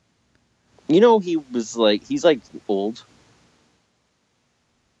He was like, he's like old.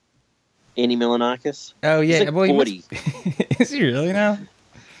 Andy Milonakis. Oh yeah, he's like 40. Is he really now?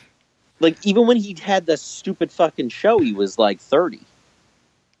 Like, even when he had that stupid fucking show, he was like 30.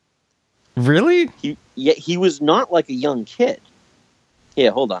 Really? He was not like a young kid. Yeah,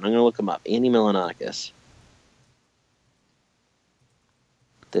 hold on, I'm gonna look him up. Andy Milonakis.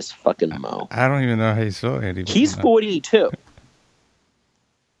 This fucking Mo. I don't even know how you spell Andy. He's 42.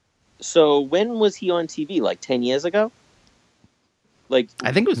 So when was he on TV? Like 10 years ago? Like,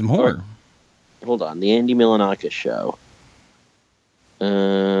 I think it was more. Hold on, the Andy Milonakis show.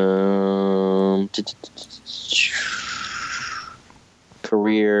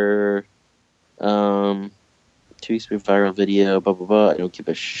 Career. 2 weeks with viral video. Blah blah blah. I don't give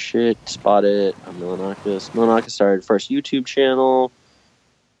a shit. Spot it. I'm Milonakis. Milonakis started first YouTube channel.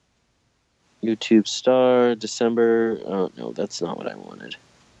 YouTube star. December. Oh no, that's not what I wanted.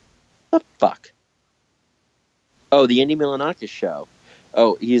 The fuck. Oh, the Andy Milonakis show.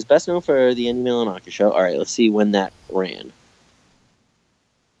 Oh, he's best known for the Andy Milonakis show. All right, let's see when that ran.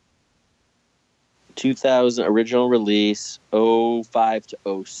 2000 original release, 05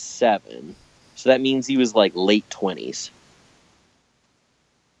 to 07. So that means he was like late 20s.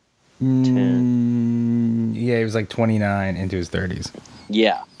 10. Yeah, he was like 29 into his 30s.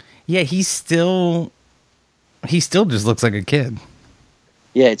 Yeah. Yeah, he still just looks like a kid.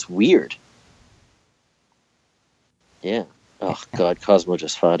 Yeah, it's weird. Yeah. Oh, God, Cosmo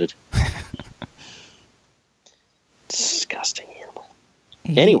just farted. Disgusting animal.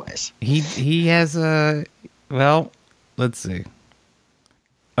 Anyways. He has a... Well, let's see.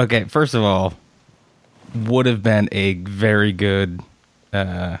 Okay, first of all, would have been a very good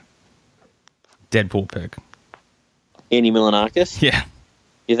Deadpool pick. Andy Milonakis? Yeah.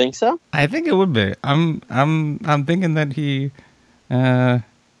 You think so? I think it would be. I'm thinking that he... I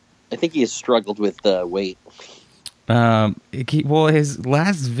think he has struggled with weight. Well, his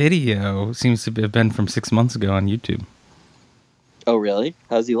last video seems to have been from 6 months ago on YouTube. Oh, really?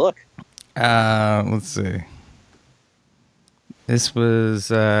 How's he look? Let's see. This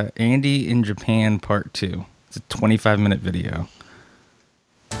was Andy in Japan Part 2. It's a 25-minute video.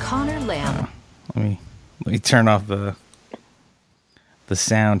 Connor Lamb. Let me turn off the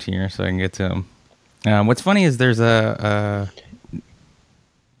sound here so I can get to him. What's funny is there's a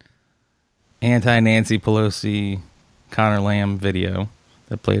anti-Nancy Pelosi Connor Lamb video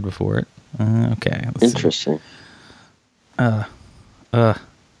that played before it. Okay. Interesting. See.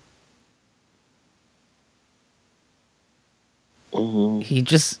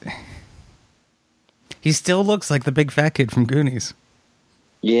 He still looks like the big fat kid from Goonies.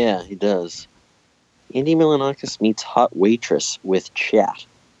 Yeah, he does. Andy Milonakis meets hot waitress with chat.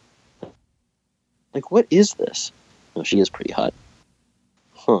 Like, what is this? Oh, she is pretty hot.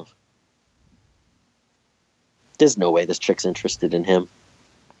 Huh. There's no way this chick's interested in him.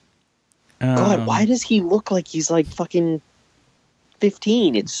 God, why does he look like he's like fucking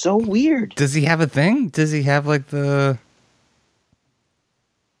 15? It's so weird. Does he have a thing? Does he have like the...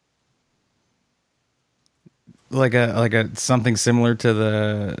 Like a something similar to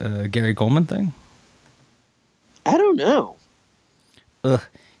the Gary Coleman thing? I don't know.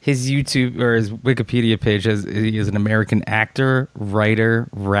 His YouTube or his Wikipedia page has he is an American actor, writer,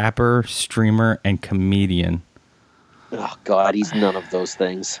 rapper, streamer, and comedian. Oh God, he's none of those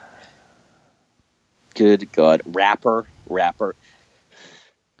things. Good God, rapper.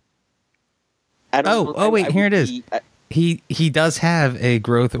 I don't know. Wait, here it is. He does have a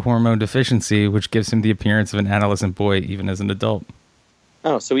growth hormone deficiency, which gives him the appearance of an adolescent boy, even as an adult.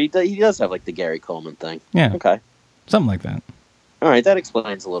 Oh, so he does have like the Gary Coleman thing. Yeah. Okay. Something like that. All right, that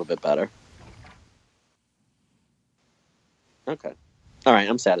explains a little bit better. Okay. All right,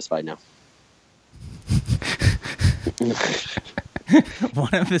 I'm satisfied now.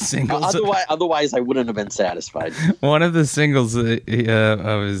 One of the singles. Otherwise, I wouldn't have been satisfied. One of the singles of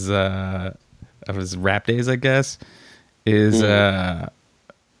his rap days, I guess, is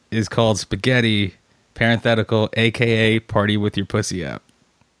called Spaghetti, parenthetical, AKA Party with Your Pussy Out.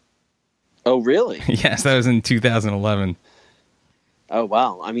 Oh, really? Yes, that was in 2011. Oh,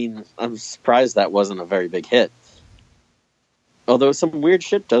 wow. I mean, I'm surprised that wasn't a very big hit. Although some weird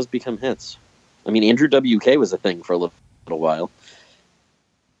shit does become hits. I mean, Andrew WK was a thing for a little while.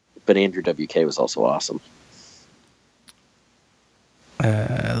 But Andrew WK was also awesome.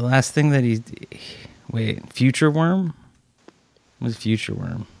 The last thing that Future Worm? What was Future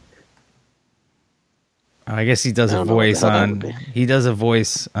Worm? Oh, I guess he does a voice on... He does a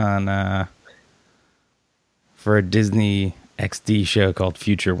voice on... for a Disney XD show called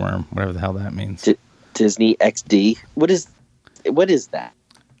Future Worm, whatever the hell that means. Disney XD? What is that?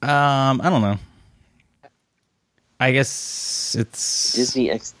 I don't know. I guess it's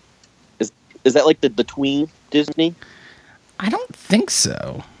Disney X. Is that like the tween Disney? I don't think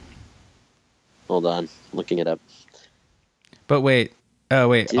so. Hold on, looking it up. But wait. Oh,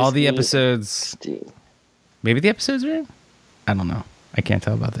 wait. All the Disney episodes. XD. Maybe the episodes are in? I don't know. I can't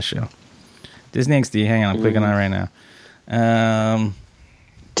tell about the show. Disney XD. Hang on. I'm clicking on it right now.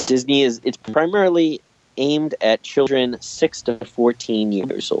 Disney it's primarily aimed at children 6 to 14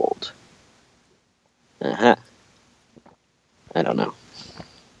 years old. Uh-huh. I don't know.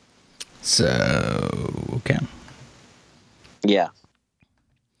 So, okay. Yeah.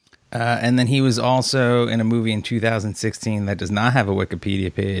 And then he was also in a movie in 2016 that does not have a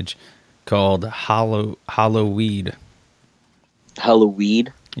Wikipedia page called Halloween.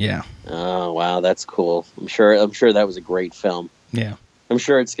 Halloween? Yeah. Oh, wow, that's cool. I'm sure that was a great film. Yeah. I'm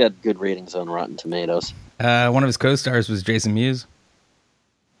sure it's got good ratings on Rotten Tomatoes. One of his co-stars was Jason Mewes.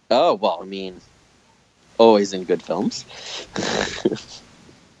 Oh, well, I mean, always in good films.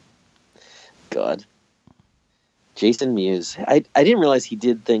 God. Jason Mewes. I didn't realize he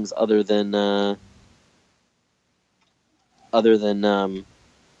did things other than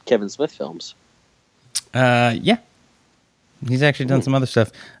Kevin Smith films. Yeah. He's actually done some other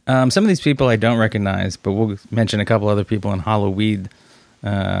stuff. Some of these people I don't recognize, but we'll mention a couple other people in Halloween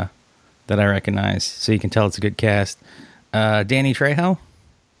that I recognize, so you can tell it's a good cast. Danny Trejo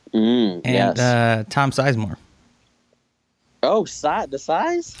and yes. Tom Sizemore. Oh, the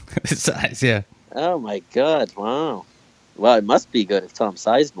size? The size, yeah. Oh my God! Wow. Well, it must be good if Tom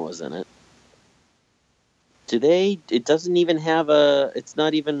Sizemore's in it. It doesn't even have it's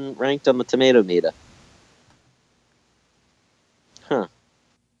not even ranked on the tomato meter. Huh.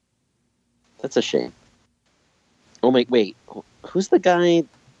 That's a shame. Oh, wait. Who's the guy?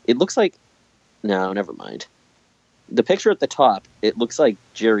 It looks like... No, never mind. The picture at the top, it looks like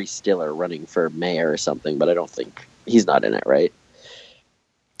Jerry Stiller running for mayor or something, but I don't think... He's not in it, right?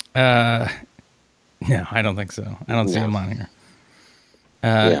 No, I don't think so. I don't see him on here.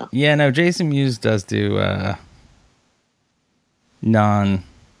 Yeah. No, Jason Mewes does do non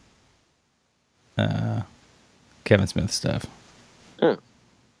Kevin Smith stuff. Oh.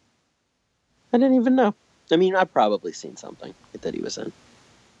 I didn't even know. I mean, I've probably seen something that he was in.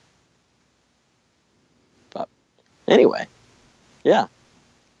 But anyway, yeah.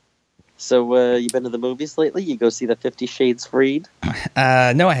 So you been to the movies lately? You go see the 50 Shades Freed?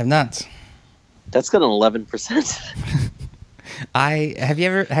 No, I have not. That's got an 11%.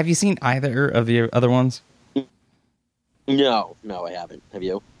 Have you seen either of the other ones? No, I haven't. Have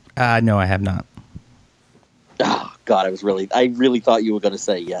you? No, I have not. Oh God, I really thought you were going to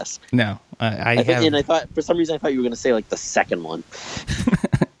say yes. No, I have. And I thought for some reason you were going to say like the second one.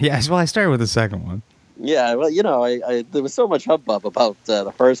 Yes, well, I started with the second one. Yeah, well, there was so much hubbub about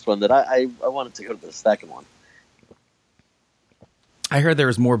the first one that I wanted to go to the second one. I heard there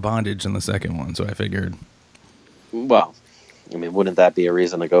was more bondage in the second one, so I figured. Well, I mean, wouldn't that be a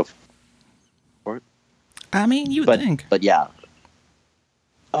reason to go for it? I mean, you would think. But yeah.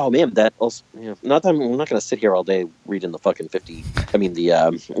 Oh man, that also. Not that I'm not going to sit here all day reading the fucking 50. I mean the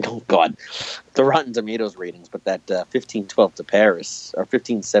oh God, the Rotten Tomatoes ratings, but that 1512 to Paris or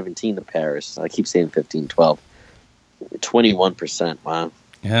 1517 to Paris. I keep saying 1512. 21%. Wow.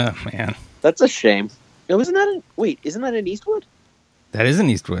 Yeah, man. That's a shame. Isn't that in Eastwood? That is in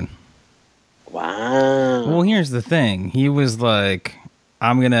Eastwood. Wow. Well, here's the thing. He was like,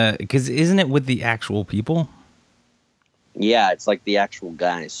 because isn't it with the actual people? Yeah, it's like the actual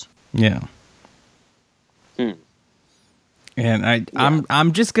guys. Yeah. And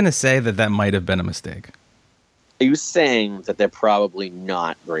I'm just gonna say that might have been a mistake. Are you saying that they're probably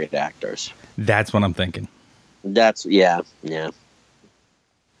not great actors? That's what I'm thinking. Yeah.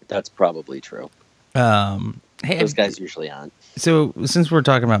 That's probably true. Hey, those guys usually aren't. So since we're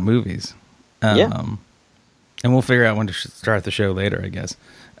talking about movies, and we'll figure out when to start the show later, I guess.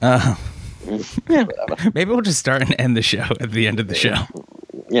 Yeah, whatever. Maybe we'll just start and end the show at the end of the show.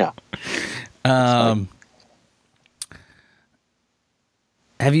 Yeah.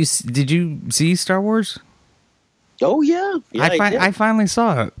 Did you see Star Wars? Oh yeah, I finally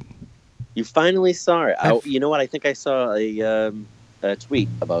saw it. You finally saw it. You know what? I think I saw a tweet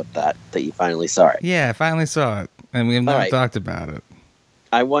about that you finally saw it. Yeah, I finally saw it, and we have not talked about it.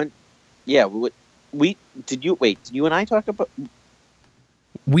 Yeah, did you and I talk about?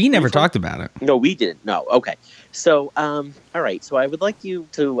 We never talked about it. No, we didn't. No. Okay. So, all right. So I would like you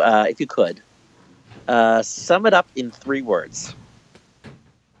to, if you could, sum it up in 3 words.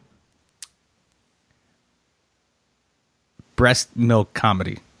 Breast milk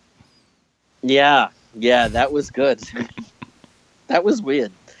comedy. Yeah, that was good. That was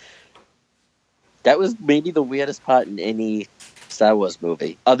weird. That was maybe the weirdest part in any Star Wars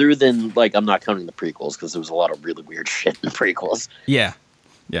movie, other than like I'm not counting the prequels because there was a lot of really weird shit in the prequels. Yeah.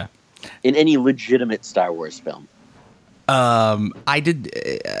 In any legitimate Star Wars film. I did.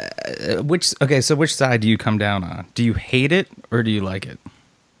 So which side do you come down on? Do you hate it or do you like it?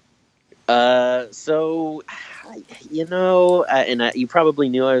 So, you probably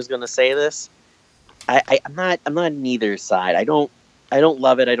knew I was going to say this. I'm not on either side. I don't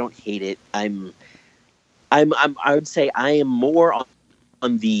love it. I don't hate it. I would say I am more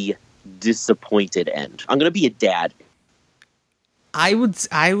on the disappointed end. I'm going to be a dad. I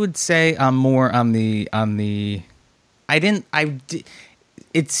would say I'm more on the.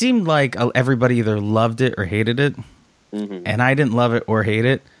 It seemed like everybody either loved it or hated it, and I didn't love it or hate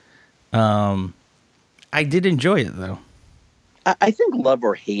it. I did enjoy it though. I think love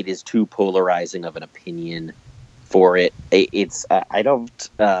or hate is too polarizing of an opinion for it. It's I don't.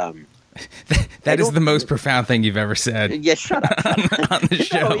 That is the most profound thing you've ever said. Yeah, shut up. on the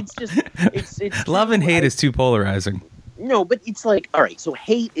show. No, it's love and hate is too polarizing. No, but it's like, all right, so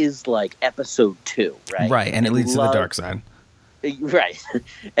hate is like episode 2, right? Right, and it leads to the dark side. Right.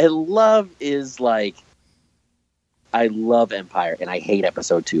 And love is like, I love Empire and I hate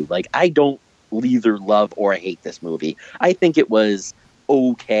episode 2. Like, I don't either love or hate this movie. I think it was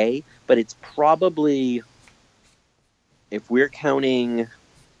okay, but it's probably, if we're counting,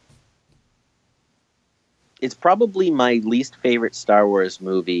 it's probably my least favorite Star Wars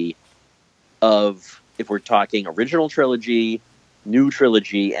movie of, if we're talking original trilogy, new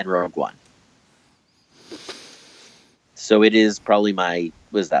trilogy, and Rogue One. So it is probably my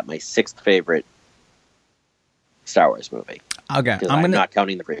 6th favorite Star Wars movie. Okay, I'm not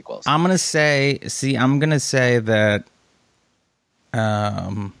counting the prequels. I'm gonna say that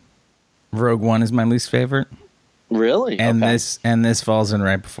Rogue One is my least favorite. Really? And okay. this falls in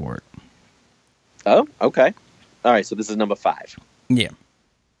right before it. Oh, okay. All right, so this is number 5. Yeah.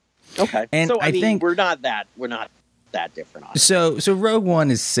 Okay. And so I think we're not that different on it. So Rogue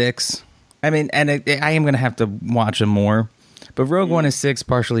One is 6. I mean, and I am going to have to watch them more. But Rogue One is 6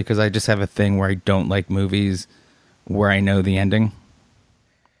 partially because I just have a thing where I don't like movies where I know the ending.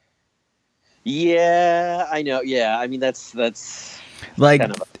 Yeah, I know. Yeah, I mean that's like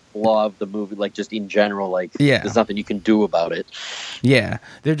kind of a flaw of the movie. Like just in general, like there's nothing you can do about it. Yeah,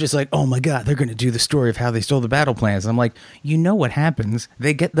 they're just like, oh my god, they're going to do the story of how they stole the battle plans. I'm like, you know what happens?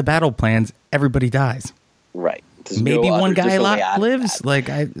 They get the battle plans, everybody dies. Right. Maybe one guy lives. Like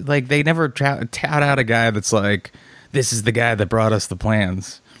they never tout out a guy that's like, this is the guy that brought us the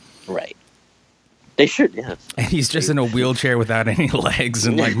plans. Right. They should, yeah. And he's just in a wheelchair without any legs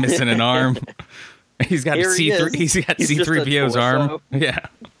and like missing an arm. He's got C3. He's got C3PO's arm. Yeah.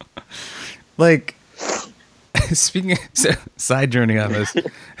 Like, speaking of, side journey on this.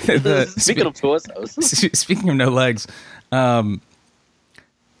 Speaking of torsos. Speaking of no legs, the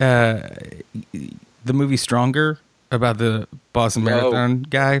movie Stronger about the Boston Marathon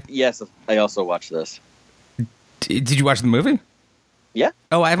guy. Yes, I also watched this. Did you watch the movie? Yeah.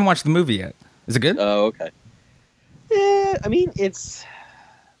 Oh, I haven't watched the movie yet. Is it good? Oh, okay. Yeah, I mean it's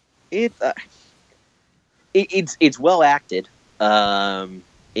well acted, and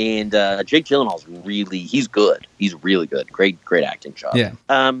Jake Gyllenhaal's he's good. He's really good. Great acting job. Yeah.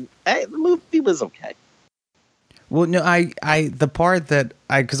 The movie was okay. Well, no, the part that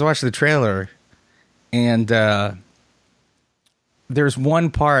because I watched the trailer, and there's one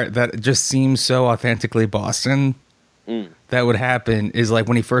part that just seems so authentically Boston. That would happen is like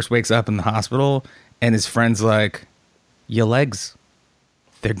when he first wakes up in the hospital and his friend's like, your legs,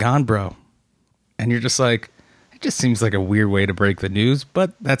 they're gone, bro. And you're just like, it just seems like a weird way to break the news,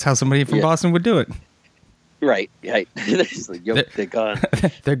 but that's how somebody from Boston would do it. Right. Like, they're gone.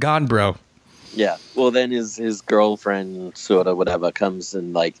 They're gone, bro. Yeah. Well, then his girlfriend, sort of whatever, comes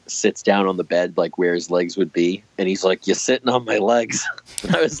and like sits down on the bed, like where his legs would be, and he's like, "You're sitting on my legs."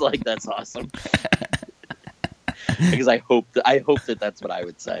 And I was like, "That's awesome," because I hope that that's what I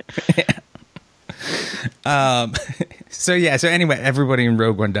would say. So anyway, everybody in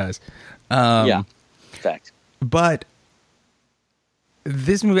Rogue One does. Fact. But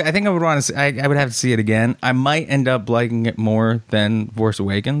this movie, I think I would want to. I would have to see it again. I might end up liking it more than Force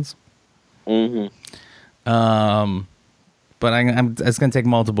Awakens. Mm-hmm. But it's going to take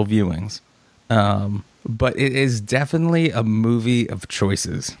multiple viewings. But it is definitely a movie of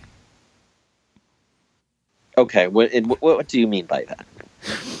choices. Okay, what do you mean by that?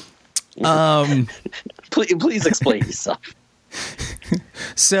 Please explain yourself.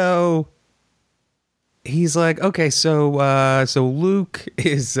 So he's like, okay, so Luke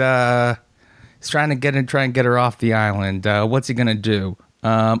is trying to get her off the island. What's he gonna do?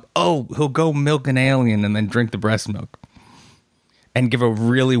 He'll go milk an alien and then drink the breast milk and give a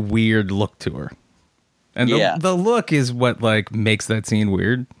really weird look to her. And the look is what like makes that scene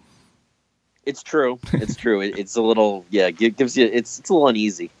weird. It's true. It's true. It's a little, gives you, it's a little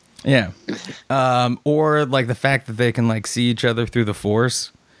uneasy. Yeah. Or like the fact that they can like see each other through the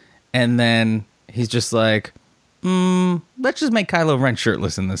Force, and then he's just like, let's just make Kylo Ren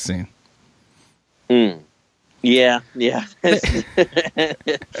shirtless in this scene. Yeah.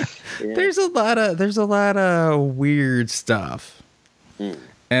 There's a lot of weird stuff. And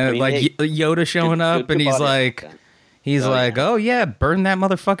I mean, Yoda showing up and he's like, oh yeah, burn that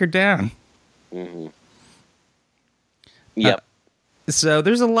motherfucker down. Mm-hmm. Yep. So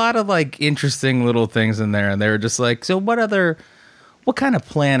there's a lot of like interesting little things in there, and they were just like, so what kind of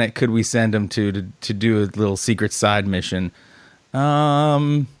planet could we send him to do a little secret side mission?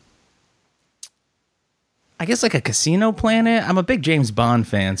 I guess like a casino planet. I'm a big James Bond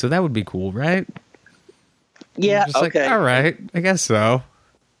fan, so that would be cool, right? Yeah. Just okay. Like, all right, I guess so.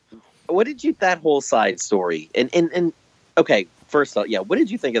 What did you that whole side story? And okay, first off, what did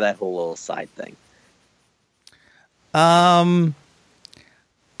you think of that whole little side thing?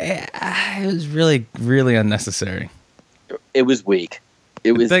 It was really, really unnecessary. It was weak.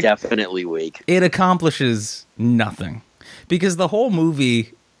 It was definitely weak. It accomplishes nothing because the whole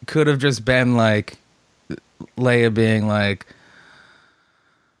movie could have just been like Leia being like,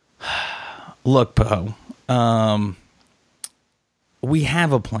 "Look, Poe, we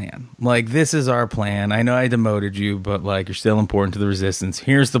have a plan. Like, this is our plan. I know I demoted you, but like, you're still important to the Resistance.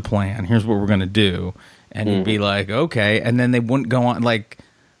 Here's the plan. Here's what we're gonna do." And he'd be like, "Okay," and then they wouldn't go on. Like,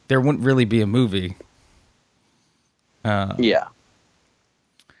 there wouldn't really be a movie. Yeah.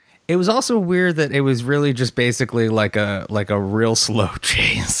 It was also weird that it was really just basically like a real slow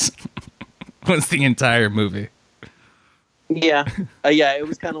chase. Was the entire movie. Yeah. It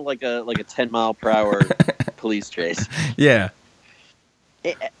was kind of like a 10-mile-per-hour police chase. Yeah.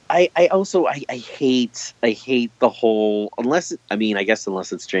 I hate the whole, unless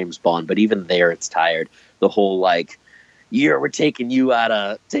it's James Bond, but even there it's tired. The whole like, we're taking you out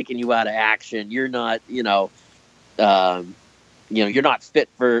of action. You're not, you're not fit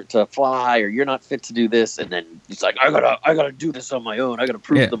to fly, or you're not fit to do this. And then it's like, I gotta do this on my own. I gotta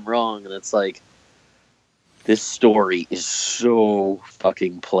prove them wrong. And it's like, this story is so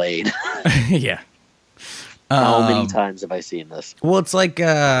fucking played. Yeah. How many times have I seen this? Well, it's like,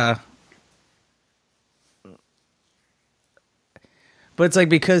 but it's like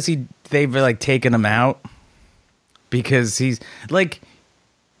because they've like taken him out because he's like,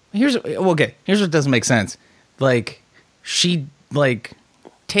 here's what doesn't make sense. Like, she like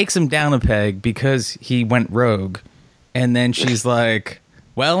takes him down a peg because he went rogue, and then she's like,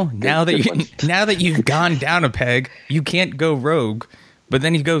 well, now that you've gone down a peg, you can't go rogue, but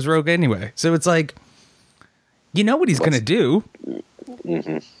then he goes rogue anyway. So it's like, you know what he's going to do.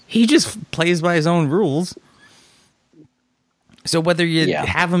 Mm-hmm. He just plays by his own rules. So whether you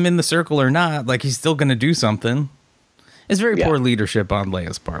have him in the circle or not, like, he's still going to do something. It's very poor leadership on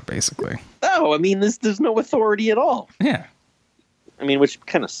Leia's part, basically. Oh, I mean, there's no authority at all. Yeah. I mean, which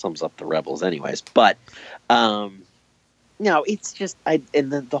kind of sums up the rebels anyways. But, no, it's just,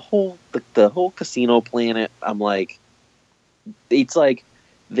 the whole casino planet, I'm like, it's like,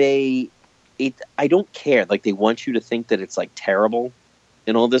 I don't care. Like, they want you to think that it's like terrible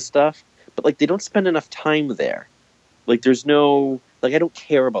and all this stuff, but like, they don't spend enough time there. Like, there's no, like, I don't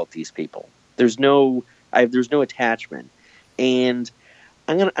care about these people. There's no attachment. And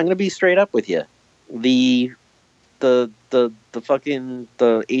I'm gonna be straight up with you. The fucking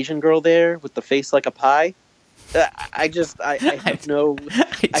the Asian girl there with the face like a pie. I don't know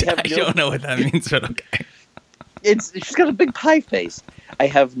what that means, but okay. She's got a big pie face. I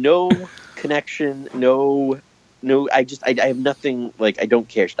have no connection. No. I have nothing. Like, I don't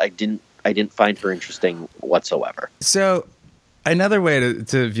care. I didn't find her interesting whatsoever. So, another way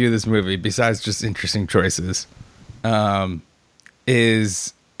to view this movie, besides just interesting choices,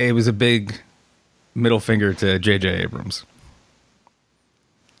 is it was a big middle finger to J.J. Abrams.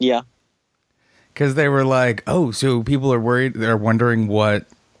 Yeah. Because they were like, oh, so people are worried, they're wondering what,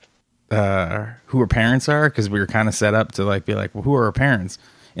 who her parents are, because we were kind of set up to like be like, well, who are her parents?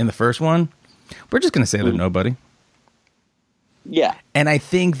 In the first one, we're just going to say they're nobody. Yeah. And I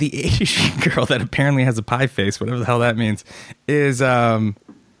think the Asian girl that apparently has a pie face, whatever the hell that means, is...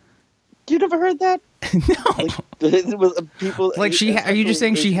 You never heard that? No. Like, it was people... Like, are you just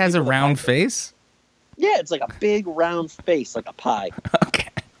saying she has a round face? Yeah, it's like a big round face, like a pie. Okay.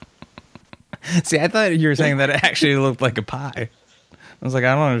 See, I thought you were saying that it actually looked like a pie. I was like,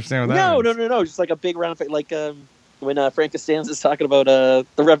 I don't understand what that means. No. Just like a big round face. Like, Frank Costanza's talking about the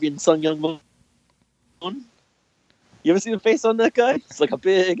Reverend Sun Young Moon. You ever see the face on that guy? It's like a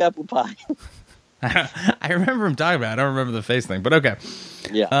big apple pie. I remember him talking about it. I don't remember the face thing, but okay.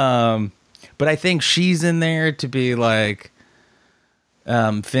 Yeah. But I think she's in there to be like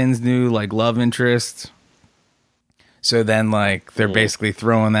Finn's new like love interest. So then like they're basically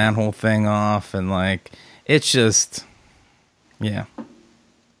throwing that whole thing off, and like it's just There's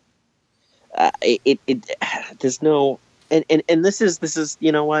no and this is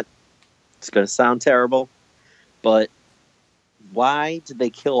you know what? It's gonna sound terrible, but why did they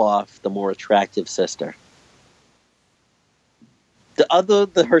kill off the more attractive sister?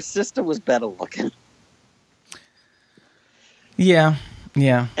 Her sister was better looking. Yeah.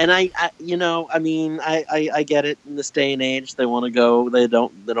 And I get it in this day and age. They want to go. They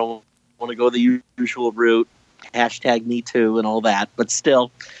don't want to go the usual route. # Me Too and all that. But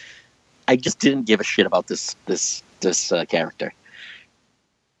still, I just didn't give a shit about this character.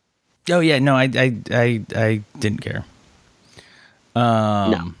 Oh yeah, no, I didn't care.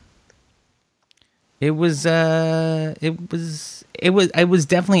 No. It was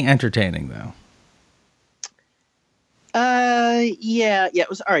definitely entertaining though. Yeah, it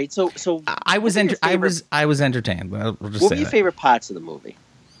was all right. So I was entertained. We'll just what say were your that. favorite parts of the movie?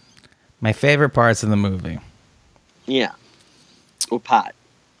 My favorite parts of the movie. Yeah, what part?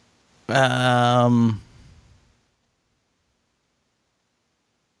 Well,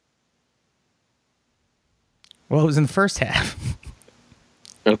 it was in the first half.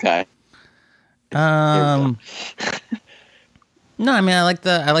 Okay. No, I mean I like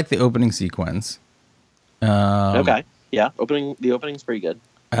the opening sequence. Okay. Yeah, the opening's pretty good.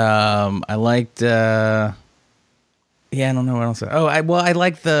 I liked I don't know what else. I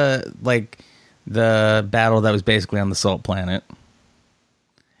liked the battle that was basically on the Salt Planet.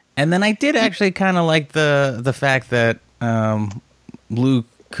 And then I did actually kind of like the fact that Luke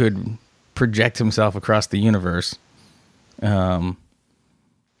could project himself across the universe and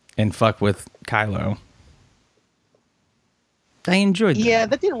fuck with Kylo. I enjoyed that. Yeah,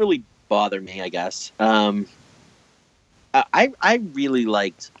 that didn't really bother me, I guess. I really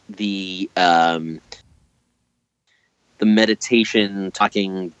liked the meditation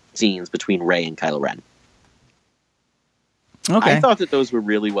talking scenes between Rey and Kylo Ren. Okay. I thought that those were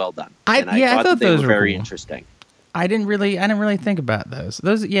really well done. I thought that they those were were very cool. interesting. I didn't really think about those.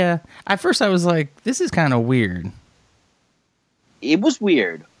 At first I was like, this is kind of weird. It was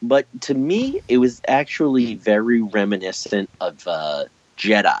weird, but to me, it was actually very reminiscent of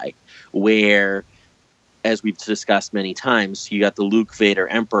Jedi, where, as we've discussed many times, you got the Luke Vader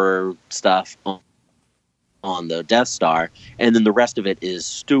Emperor stuff on the Death Star, and then the rest of it is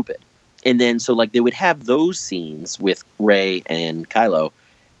stupid. And then, so, like, they would have those scenes with Rey and Kylo,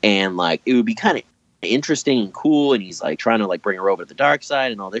 and, like, it would be kind of interesting and cool, and he's, like, trying to, like, bring her over to the dark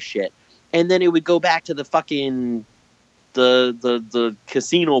side and all this shit. And then it would go back to the fucking... the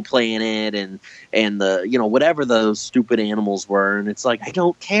casino planet and the, you know, whatever those stupid animals were, and it's like, I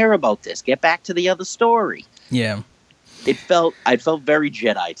don't care about this. Get back to the other story. Yeah. It felt very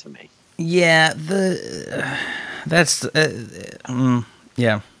Jedi to me. Yeah, the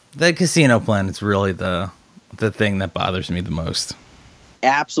casino planet's really the thing that bothers me the most.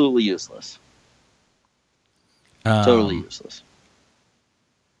 Absolutely useless. Totally useless.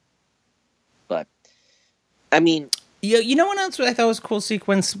 But I mean, you know what else I thought was a cool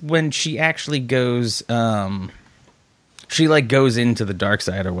sequence when she actually goes she like goes into the dark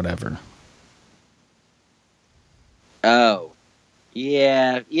side or whatever. Oh.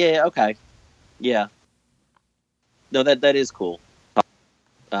 Yeah, okay. Yeah. No, that is cool.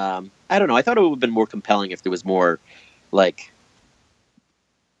 I don't know. I thought it would have been more compelling if there was more, like,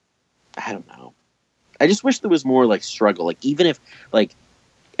 I don't know. I just wish there was more, like, struggle. Like, even if, like,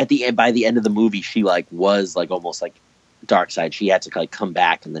 by the end of the movie, she, like, was, like, almost, like, dark side. She had to, like, come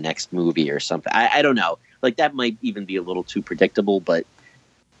back in the next movie or something. I don't know. Like, that might even be a little too predictable, but,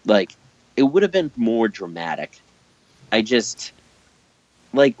 like, it would have been more dramatic. I just,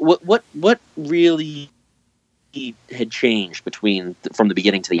 like, what really had changed from the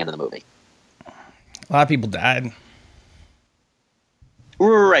beginning to the end of the movie? A lot of people died.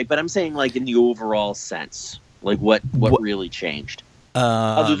 Right, but I'm saying, like, in the overall sense, like, what really changed?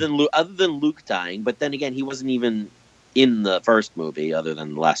 Other than Luke dying, but then again, he wasn't even in the first movie, other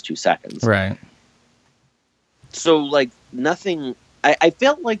than the last 2 seconds. Right. So, like, nothing. I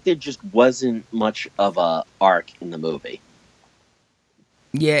felt like there just wasn't much of a arc in the movie.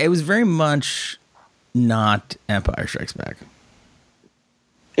 Yeah, it was very much not Empire Strikes Back.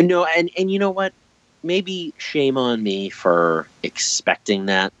 No, and you know what? Maybe shame on me for expecting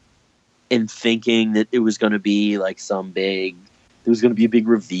that, and thinking that it was going to be like there was going to be a big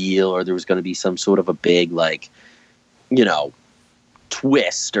reveal, or there was going to be some sort of a big, like, you know,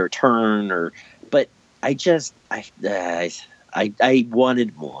 twist or turn, but I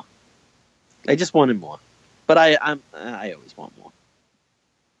wanted more. I just wanted more, but I always want more.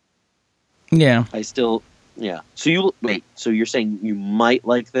 Yeah. I still, yeah. So you're saying you might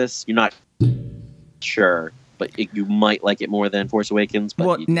like this? You're not sure, but you might like it more than Force Awakens. But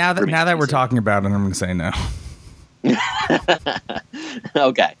Well, now that we're talking about it, I'm going to say no.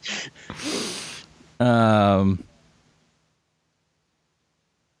 Okay.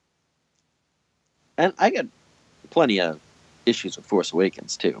 And I got plenty of issues with Force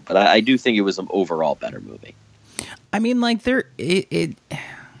Awakens too, but I do think it was an overall better movie. I mean, like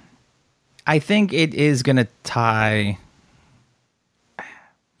I think it is going to tie.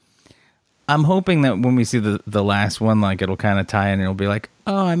 I'm hoping that when we see the last one, like, it'll kind of tie in and it'll be like,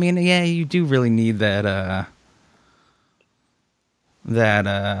 oh, I mean, yeah, you do really need that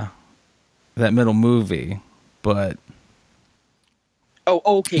middle movie, but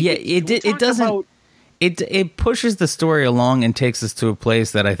okay. Yeah, it doesn't. It pushes the story along and takes us to a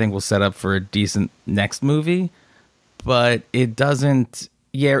place that I think will set up for a decent next movie, but it doesn't.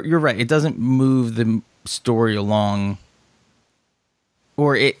 Yeah, you're right. It doesn't move the story along,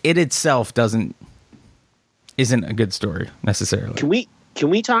 or it itself isn't a good story necessarily. Can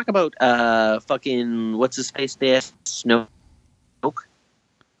we talk about fucking what's his face there, Snoke?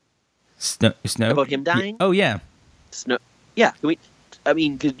 Snoke? About him dying? Oh yeah. Snoke. Yeah. I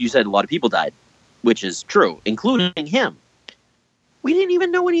mean, because you said a lot of people died, which is true, including him. We didn't even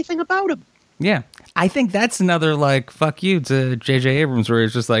know anything about him. Yeah. I think that's another, like, fuck you to J.J. Abrams, where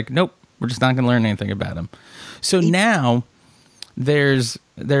it's just like, nope, we're just not going to learn anything about him. So now there's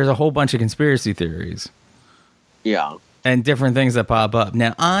a whole bunch of conspiracy theories. Yeah. And different things that pop up.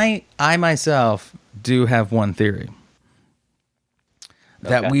 Now, I myself do have one theory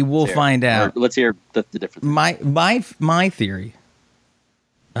that we will find out. Let's hear the difference. My theory,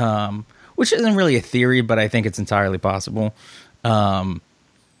 which isn't really a theory, but I think it's entirely possible,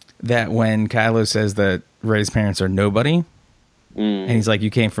 that when Kylo says that Rey's parents are nobody, and he's like, you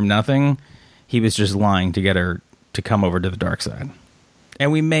came from nothing, he was just lying to get her to come over to the dark side.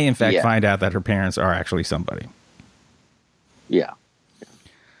 And we may, in fact, find out that her parents are actually somebody. Yeah.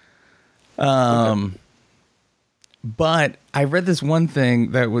 But I read this one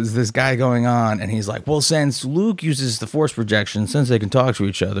thing that was this guy going on, and he's like, well, since Luke uses the Force projection, since they can talk to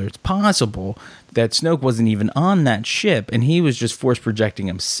each other, it's possible that Snoke wasn't even on that ship, and he was just Force projecting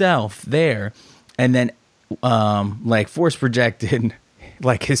himself there, and then, like, Force projected,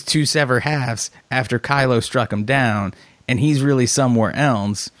 like, his two severed halves after Kylo struck him down, and he's really somewhere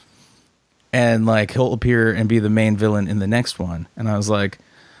else, and, like, he'll appear and be the main villain in the next one. And I was like,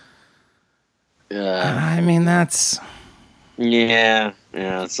 I mean, that's... Yeah,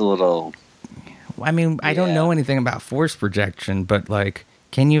 it's a little... I mean, I don't know anything about force projection, but, like,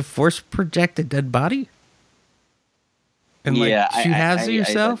 can you force project a dead body? And, like, shoot halves of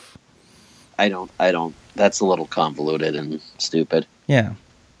yourself? I don't. That's a little convoluted and stupid. Yeah.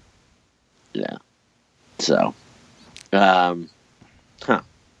 Yeah. So,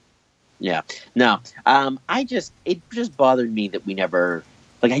 Yeah. No, it just bothered me that we never,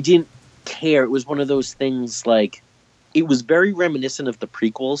 like, I didn't care. It was one of those things, like, it was very reminiscent of the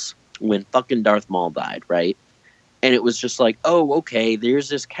prequels when fucking Darth Maul died, right? And it was just like, oh, okay, there's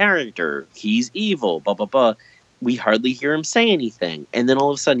this character. He's evil, blah, blah, blah. We hardly hear him say anything. And then all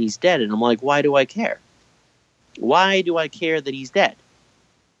of a sudden he's dead. And I'm like, why do I care? Why do I care that he's dead?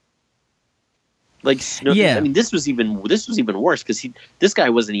 Like, I mean, this was even worse because this guy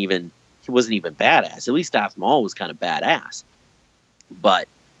wasn't even badass. At least Darth Maul was kind of badass. But,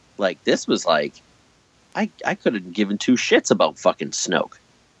 like, this was like, I could have given two shits about fucking Snoke.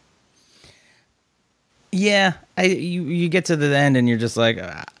 Yeah, you get to the end and you're just like,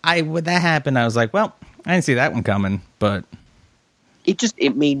 when that happened, I was like, well, I didn't see that one coming, but there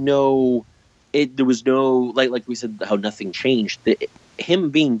was no, like we said, how nothing changed. Him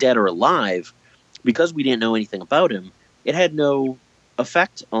being dead or alive, because we didn't know anything about him, it had no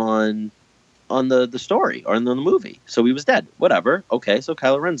effect on the story or on the movie. So he was dead. Whatever. Okay, so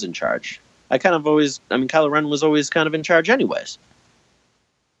Kylo Ren's in charge. Kylo Ren was always kind of in charge anyways.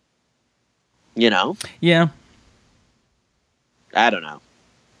 You know? Yeah. I don't know.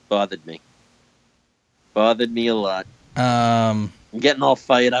 Bothered me a lot. I'm getting all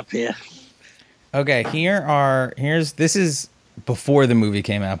fired up here. Okay, this is before the movie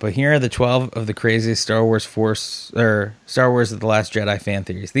came out, but here are the 12 of the craziest Star Wars The Last Jedi fan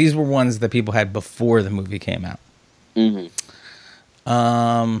theories. These were ones that people had before the movie came out. Mm-hmm.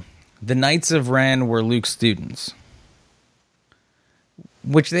 the Knights of Ren were Luke's students,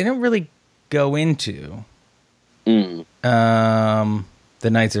 which they don't really go into. Mm. The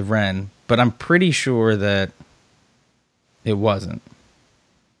Knights of Ren, but I'm pretty sure that it wasn't.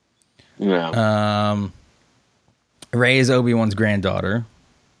 No. Rey is Obi-Wan's granddaughter,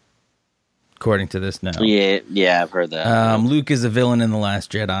 according to this. No. Yeah, I've heard that. Luke is a villain in The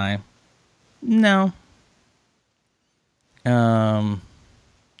Last Jedi. No.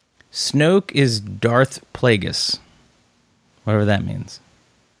 Snoke is Darth Plagueis, whatever that means.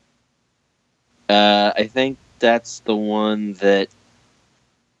 I think that's the one that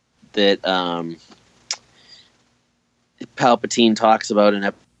Palpatine talks about in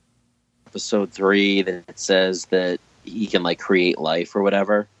episode 3. That it says that he can like create life or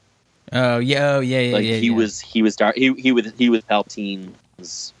whatever. Oh yeah, Like he was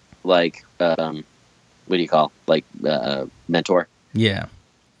Palpatine's like what do you call mentor? Yeah.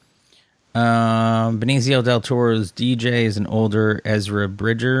 Benicio del Toro's DJ is an older Ezra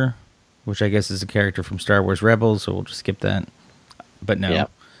Bridger, which I guess is a character from Star Wars Rebels, so we'll just skip that. But no. Yep.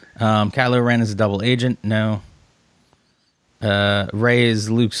 Kylo Ren is a double agent. No. Rey is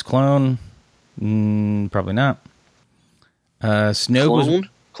Luke's clone. Probably not. Snoke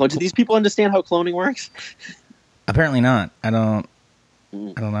Clone? Do these people understand how cloning works? Apparently not. I don't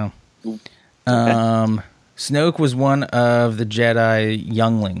know. Okay. Snoke was one of the Jedi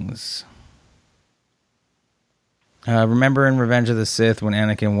younglings. Remember in Revenge of the Sith when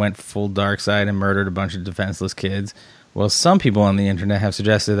Anakin went full dark side and murdered a bunch of defenseless kids? Well, some people on the internet have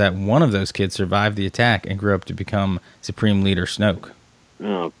suggested that one of those kids survived the attack and grew up to become Supreme Leader Snoke.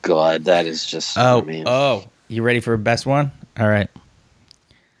 Oh, God, that is just... Oh, you ready for a best one? All right.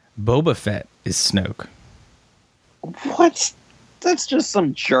 Boba Fett is Snoke. What? That's just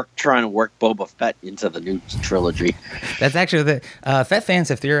some jerk trying to work Boba Fett into the new trilogy. That's actually the... Fett fans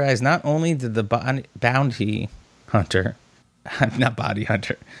have theorized not only did the bounty hunter... not body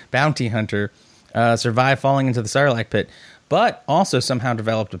hunter. Bounty hunter... survived falling into the Sarlacc pit, but also somehow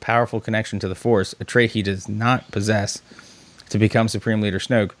developed a powerful connection to the Force, a trait he does not possess, to become Supreme Leader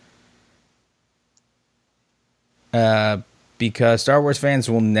Snoke. Because Star Wars fans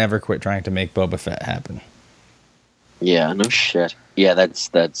will never quit trying to make Boba Fett happen. Yeah, no shit. Yeah,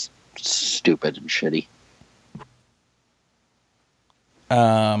 that's stupid and shitty.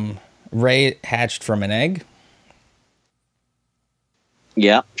 Rey hatched from an egg.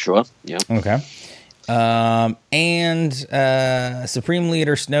 Yeah, sure. Yeah. Okay. And Supreme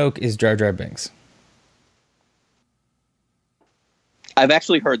Leader Snoke is Jar Jar Binks. I've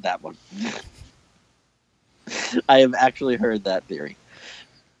actually heard that one. I have actually heard that theory.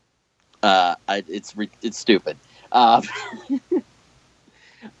 It's stupid. Oh,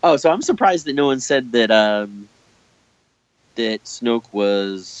 so I'm surprised that no one said that that Snoke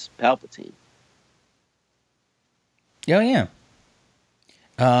was Palpatine. Oh yeah.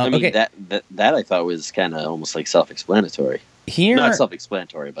 I mean, okay. that I thought was kind of almost like self-explanatory. Here, not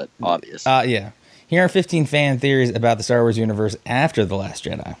self-explanatory, but obvious. Yeah. Here are 15 fan theories about the Star Wars universe after The Last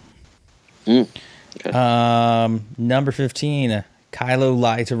Jedi. Okay. Number 15, Kylo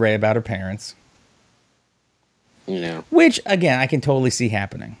lied to Rey about her parents. Yeah. Which, again, I can totally see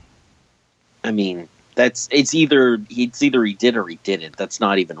happening. I mean, it's either he did or he didn't. That's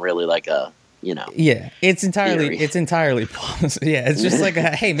not even really like a, Yeah, it's entirely theory. plausible. Yeah, it's just like,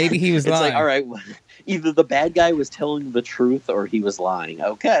 hey, maybe he was lying. It's like, all right, either the bad guy was telling the truth or he was lying.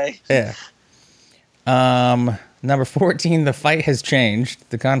 Okay. Yeah. Number 14, the fight has changed.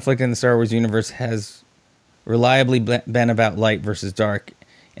 The conflict in the Star Wars universe has reliably been about light versus dark.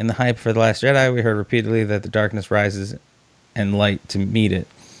 In the hype for The Last Jedi, we heard repeatedly that the darkness rises and light to meet it.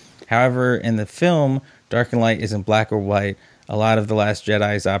 However, in the film, dark and light isn't black or white. A lot of The Last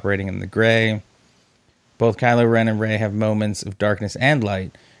Jedi is operating in the gray. Both Kylo Ren and Rey have moments of darkness and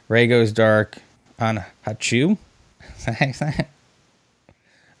light. Rey goes dark on Hachu.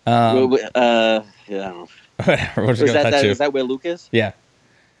 Yeah. Whatever. We'll just go with Hachu. Is that where Luke is? Yeah.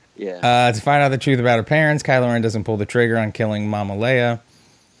 Yeah. To find out the truth about her parents, Kylo Ren doesn't pull the trigger on killing Mama Leia.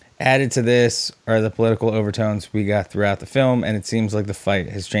 Added to this are the political overtones we got throughout the film, and it seems like the fight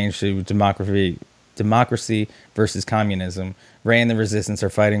has changed to democracy versus communism. Rey and the Resistance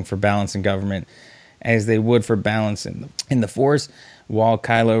are fighting for balance in government, as they would for balance in the Force, while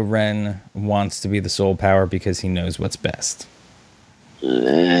Kylo Ren wants to be the sole power because he knows what's best.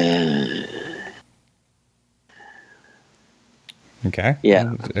 Okay.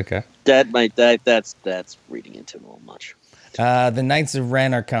 Yeah. Okay. That's reading into it a little much. The Knights of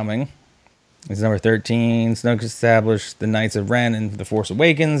Ren are coming. It's number 13. Snoke established the Knights of Ren in The Force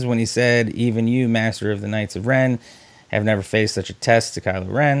Awakens when he said, "Even you, Master of the Knights of Ren, have never faced such a test to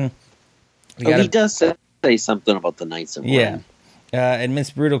Kylo Ren." He does say something about the Knights of Ren.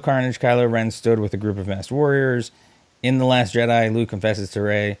 Amidst brutal carnage, Kylo Ren stood with a group of masked warriors. In The Last Jedi, Luke confesses to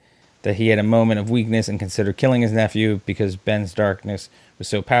Rey that he had a moment of weakness and considered killing his nephew because Ben's darkness was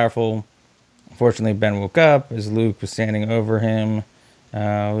so powerful. Unfortunately, Ben woke up as Luke was standing over him.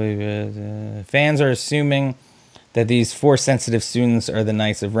 Fans are assuming that these Force-sensitive students are the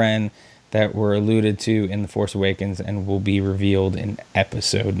Knights of Ren that were alluded to in The Force Awakens and will be revealed in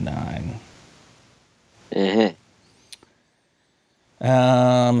Episode 9.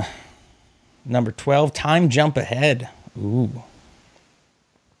 Number 12, Time Jump Ahead. Ooh.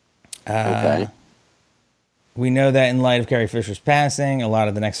 Okay. We know that in light of Carrie Fisher's passing, a lot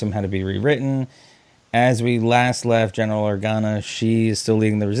of the next film had to be rewritten. As we last left General Organa, she is still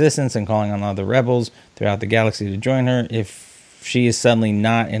leading the resistance and calling on other rebels throughout the galaxy to join her. If she is suddenly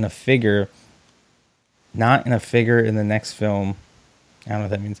not in a figure in the next film, I don't know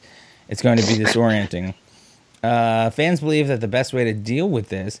what that means, it's going to be disorienting. Fans believe that the best way to deal with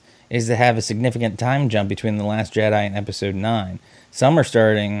this is to have a significant time jump between The Last Jedi and Episode 9. Some are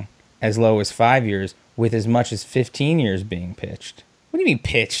starting as low as 5 years, with as much as 15 years being pitched. What do you mean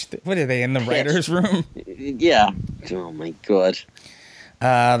pitched? What are they, in the writer's room? Yeah. Oh, my God.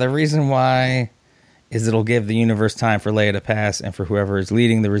 The reason why is it'll give the universe time for Leia to pass and for whoever is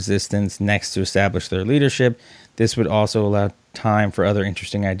leading the resistance next to establish their leadership. This would also allow time for other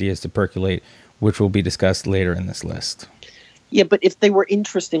interesting ideas to percolate, which will be discussed later in this list. Yeah, but if they were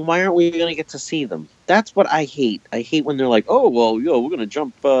interesting, why aren't we going to get to see them? That's what I hate. I hate when they're like, oh, well, we're going to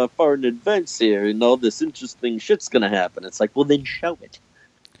jump far in advance here, and all this interesting shit's going to happen. It's like, well, then show it.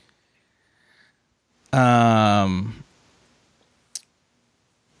 I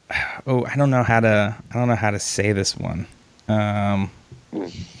don't know how to say this one. I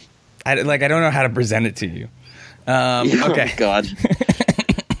don't know how to present it to you. Okay. Oh, God.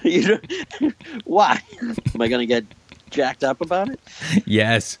 Why? Am I going to get jacked up about it?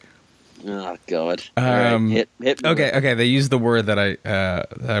 Yes. Oh, God. All right. Hit me. Okay. They used the word that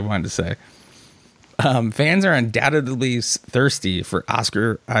I wanted to say. Fans are undoubtedly thirsty for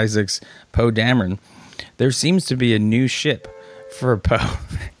Oscar Isaac's Poe Dameron. There seems to be a new ship for Poe.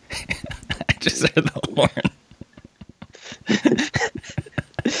 I just heard the horn.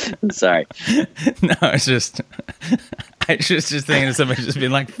 I'm sorry. No, it's just I was just thinking of somebody just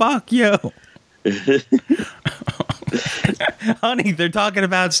being like, "Fuck you." Honey, they're talking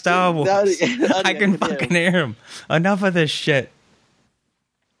about Star Wars. I can fucking hear them. Enough of this shit.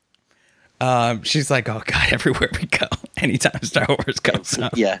 She's like, oh God, everywhere we go, anytime Star Wars comes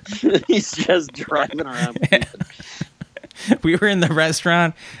up. Yeah, he's just driving around. We were in the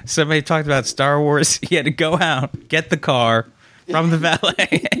restaurant. Somebody talked about Star Wars. He had to go out, get the car from the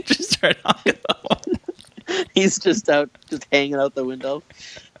valet, and just start honking the horn. He's just out, just hanging out the window.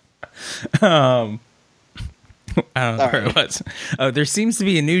 I don't know where it was. Oh, there seems to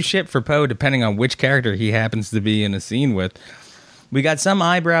be a new ship for Poe, depending on which character he happens to be in a scene with. We got some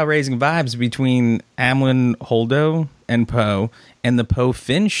eyebrow-raising vibes between Amlin Holdo and Poe, and the Poe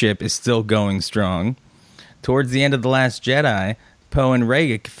Finn ship is still going strong. Towards the end of The Last Jedi, Poe and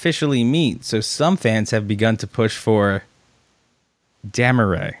Rey officially meet, so some fans have begun to push for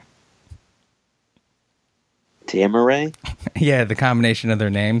Dameray. Dameray? Yeah, the combination of their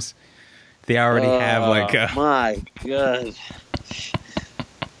names. They already have like a... my God.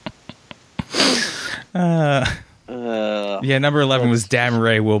 Yeah, number 11 was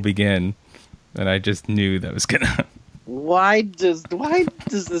Dameray Will Begin. And I just knew that was gonna... Why does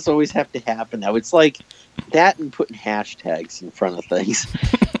this always have to happen now? It's like that and putting hashtags in front of things.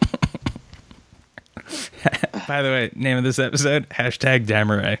 By the way, name of this episode, hashtag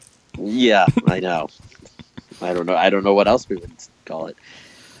Dameray. Yeah, I know. I don't know what else we would call it.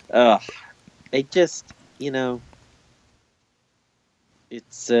 It just,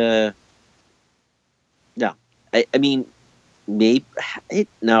 it's, no. I mean, maybe,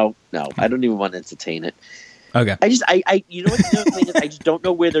 no, I don't even want to entertain it. Okay. I you know what the other thing is? I just don't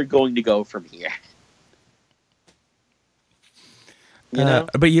know where they're going to go from here. You know?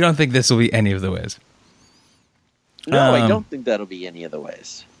 But you don't think this will be any of the ways? No, I don't think that'll be any of the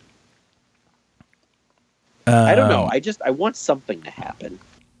ways. I don't know. I want something to happen.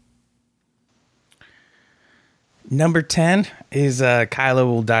 Number 10 is Kylo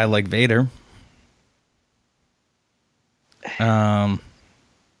will die like Vader.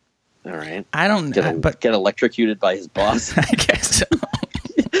 All right. I don't get electrocuted by his boss. I guess so.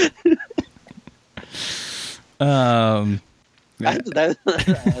 I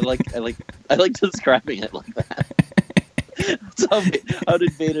like describing it like that. So, how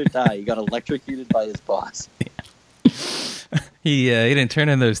did Vader die? He got electrocuted by his boss. He didn't turn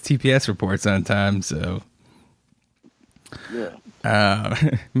in those TPS reports on time, so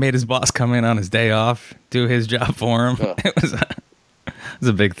made his boss come in on his day off, do his job for him. It was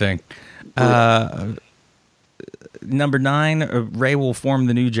a big thing. Number 9, Rey will form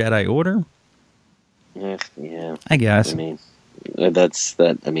the new Jedi Order. Yeah, I guess. I mean, that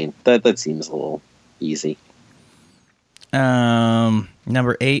seems a little easy.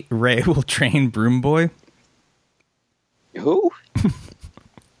 Number 8, Rey will train Broom Boy. Who?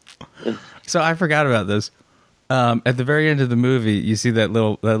 So I forgot about this. At the very end of the movie, you see that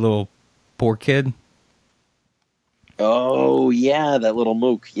little poor kid. Oh yeah, that little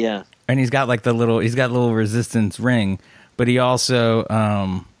mook. Yeah, And he's got a little resistance ring, but he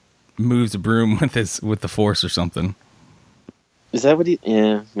also moves a broom with the Force or something. is that what he?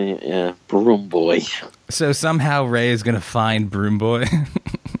 Yeah, Broom Boy. So somehow Rey is gonna find Broom Boy.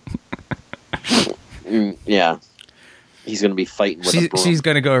 Yeah, he's gonna be fighting with a broom. She's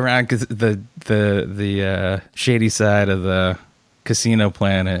gonna go around because the shady side of the casino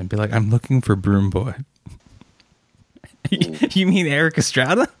planet and be like, "I'm looking for Broom Boy." You mean Eric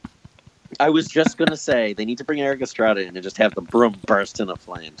Estrada? I was just gonna say they need to bring Eric Estrada in and just have the broom burst into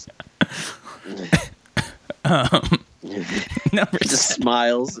flames. Number Just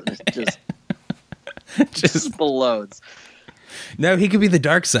smiles, and just explodes. No, he could be the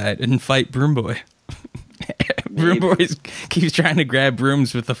dark side and fight Broom Boy. Broom Boy keeps trying to grab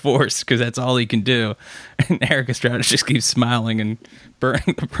brooms with the Force because that's all he can do, and Eric Estrada just keeps smiling and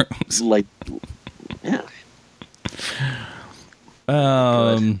burning the brooms. Like, yeah.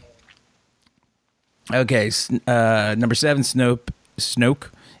 Okay, number 7, Snoke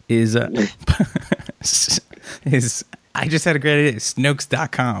is is I just had a great idea.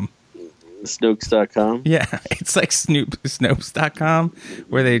 Snokes.com. Snokes.com. Yeah, it's like Snopes.com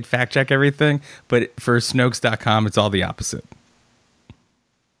where they fact check everything, but for Snokes.com it's all the opposite.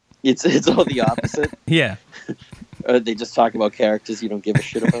 It's all the opposite. Yeah. They just talk about characters you don't give a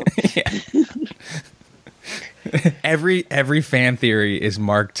shit about. Every fan theory is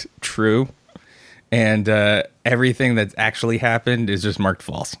marked true, and everything that's actually happened is just marked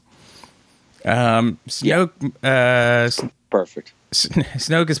false. Snoke, Perfect.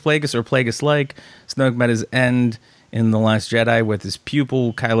 Snoke is Plagueis or Plagueis-like. Snoke met his end in The Last Jedi with his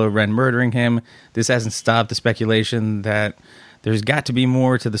pupil, Kylo Ren, murdering him. This hasn't stopped the speculation that there's got to be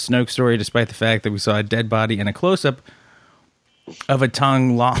more to the Snoke story, despite the fact that we saw a dead body and a close-up of a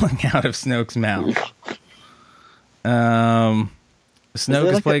tongue lolling out of Snoke's mouth. Snoke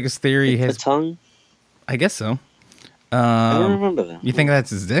is Plagueis theory has... A tongue? I guess so. I don't remember that. You think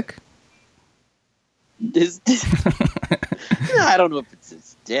that's his dick? No, I don't know if it's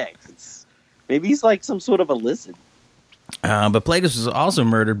his dick. Maybe he's like some sort of a lizard. But Plagueis was also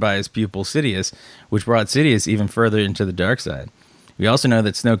murdered by his pupil Sidious, which brought Sidious even further into the dark side. We also know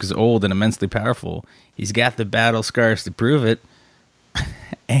that Snoke is old and immensely powerful. He's got the battle scars to prove it,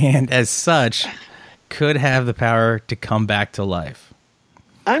 and as such, could have the power to come back to life.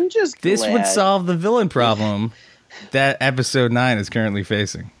 I'm just This glad. would solve the villain problem that Episode 9 is currently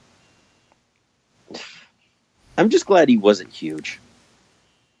facing. I'm just glad he wasn't huge.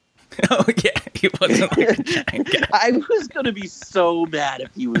 Oh, yeah, he wasn't like a giant guy. I was going to be so mad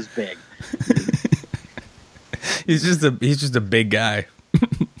if he was big. He's just a big guy.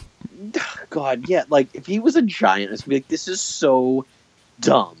 God, yeah, like, if he was a giant, I'd be like, this is so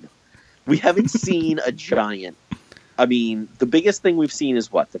dumb. We haven't seen a giant. I mean, the biggest thing we've seen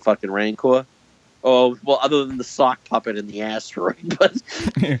is what? The fucking Rancor? Oh, well, other than the sock puppet and the asteroid, but...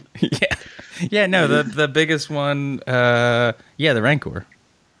 Yeah, no, the biggest one, the Rancor.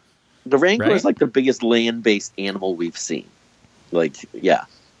 The Rancor Right? is like the biggest land-based animal we've seen. Like, yeah.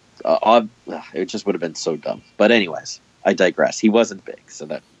 It just would have been so dumb. But anyways, I digress. He wasn't big, so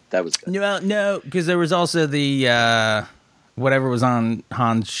that was good. No, because there was also the, whatever was on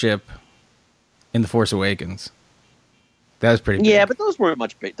Han's ship in The Force Awakens. That was pretty big. Yeah, but those weren't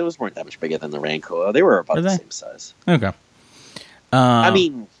that much bigger than the Rancor. They were about Were the they? same size. Okay. I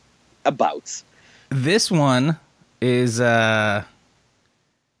mean, about. This one is, this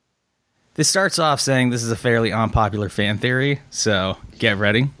starts off saying this is a fairly unpopular fan theory, so get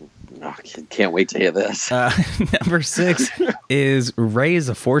ready. Oh, can't wait to hear this. Number 6 is Rey is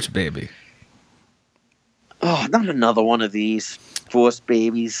a Force baby. Oh, not another one of these Force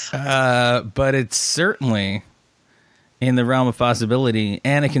babies. But it's certainly in the realm of possibility.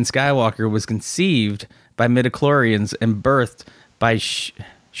 Anakin Skywalker was conceived by midichlorians and birthed by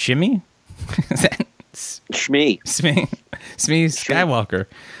Shmi? Is that Shmi. Smee Skywalker.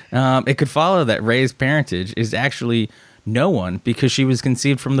 It could follow that Rey's parentage is actually no one because she was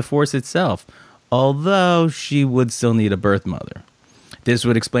conceived from the Force itself. although she would still need a birth mother. This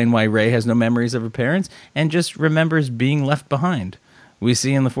would explain why Rey has no memories of her parents and just remembers being left behind. We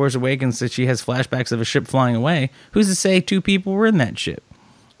see in The Force Awakens that she has flashbacks of a ship flying away. Who's to say 2 people were in that ship?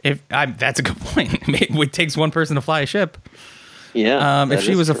 That's a good point. It takes 1 person to fly a ship. Yeah. If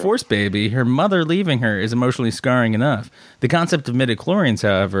she was a Force baby, her mother leaving her is emotionally scarring enough. The concept of midichlorians,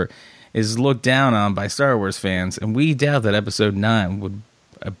 however, is looked down on by Star Wars fans, and we doubt that Episode 9 would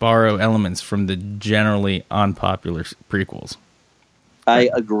borrow elements from the generally unpopular prequels. I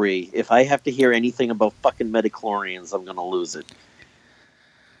agree. If I have to hear anything about fucking midichlorians, I'm going to lose it.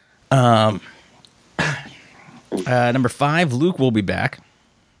 Number 5, Luke will be back.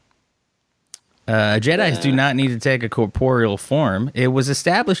 Jedis do not need to take a corporeal form. It was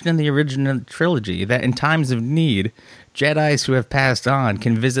established in the original trilogy that in times of need, Jedis who have passed on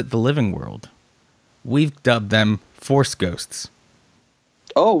can visit the living world. We've dubbed them Force Ghosts.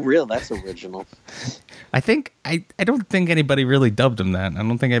 Oh, real? That's original. I don't think anybody really dubbed them that. I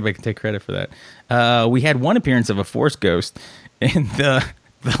don't think anybody can take credit for that. We had one appearance of a Force Ghost in the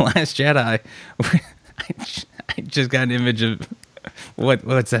Last Jedi. I just got an image of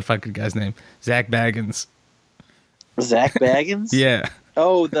what's that fucking guy's name? Zach Baggins. Zach Baggins? Yeah.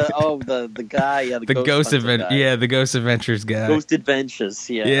 Oh, the guy. Yeah, the Ghost Adventures. Yeah, the Ghost Adventures guy. Ghost Adventures.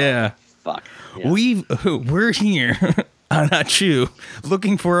 Yeah. Yeah. Fuck. Yeah. We're here on Achu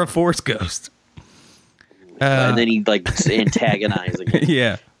looking for a Force Ghost. And then he antagonizing him.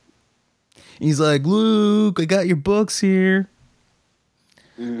 Yeah. He's like, Luke, I got your books here.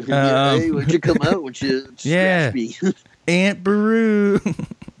 Hey, why'd you come out when you yeah. me? Aunt Beru.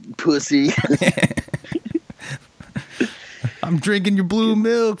 Pussy. I'm drinking your blue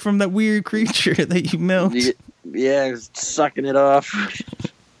milk from that weird creature that you milked. Yeah, sucking it off.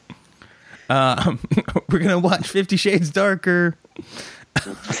 We're going to watch 50 Shades Darker.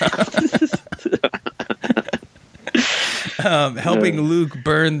 Helping Luke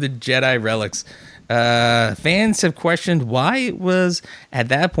burn the Jedi relics. Fans have questioned why it was at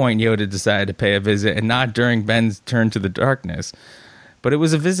that point Yoda decided to pay a visit and not during Ben's turn to the darkness. But it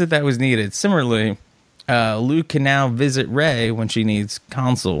was a visit that was needed. Similarly, Luke can now visit Rey when she needs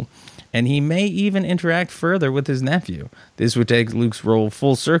counsel, and he may even interact further with his nephew. This would take Luke's role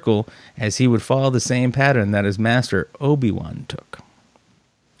full circle, as he would follow the same pattern that his master Obi-Wan took.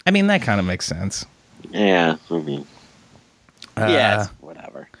 I mean, that kind of makes sense. Yeah, I mean... yeah,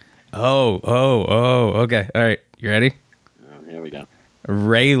 whatever. Oh, okay. All right, you ready? Oh, here we go.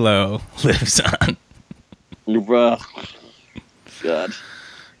 Reylo lives on. God.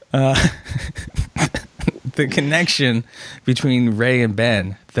 The connection between Rey and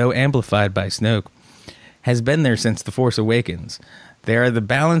Ben, though amplified by Snoke, has been there since The Force Awakens. They are the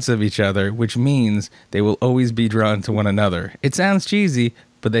balance of each other, which means they will always be drawn to one another. It sounds cheesy,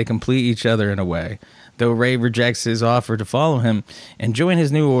 but they complete each other in a way. Though Rey rejects his offer to follow him and join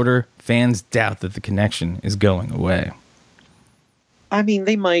his new order, fans doubt that the connection is going away. I mean,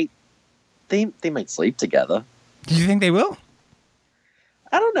 they might sleep together. Do you think they will?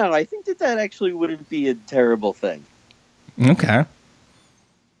 I don't know. I think that actually wouldn't be a terrible thing. Okay.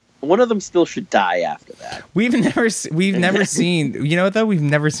 One of them still should die after that. We've never seen. You know what though? We've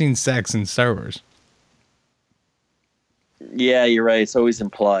never seen sex in Star Wars. Yeah, you're right. It's always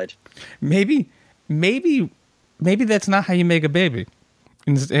implied. Maybe that's not how you make a baby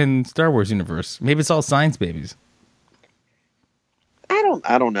in Star Wars universe. Maybe it's all science babies. I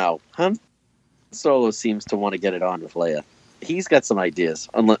don't know. Han Solo seems to want to get it on with Leia. He's got some ideas.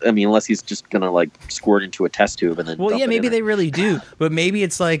 Unless he's just gonna squirt into a test tube and then. Well, yeah, maybe they really do, but maybe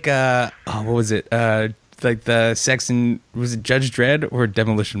it's like what was it? Like the sex in, was it Judge Dredd or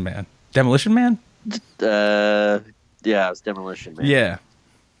Demolition Man? Demolition Man? Yeah, it was Demolition Man. Yeah.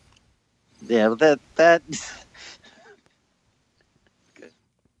 Yeah, but that. Good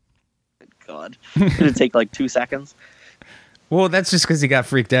God, it'd take 2 seconds. Well, that's just because he got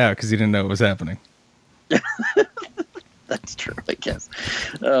freaked out because he didn't know what was happening. That's true, I guess.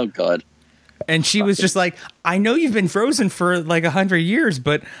 Oh God. And she was just like, I know you've been frozen for 100 years,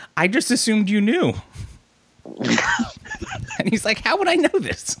 but I just assumed you knew. And he's like, how would I know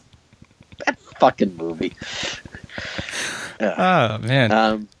this? That fucking movie. Oh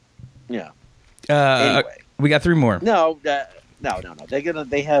man. Yeah. Anyway. We got 3 more. No.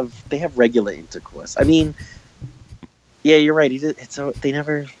 They have regular intercourse. I mean, yeah, you're right. They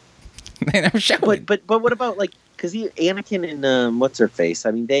never show it. But what about because Anakin and what's her face?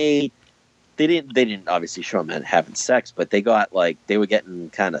 I mean, they didn't obviously show them having sex, but they got they were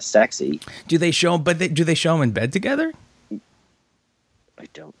getting kind of sexy. Do they show them? Do they show them in bed together? I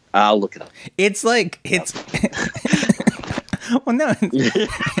don't. I'll look it up. It's well, no.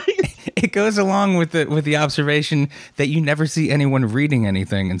 it goes along with the observation that you never see anyone reading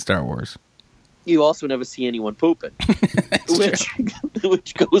anything in Star Wars. You also never see anyone pooping,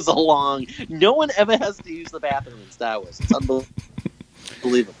 which goes along. No one ever has to use the bathroom in Star Wars. It's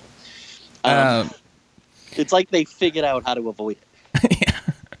unbelievable. It's like they figured out how to avoid it.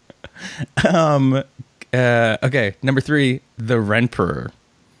 Yeah. Okay, number 3, the Renperor.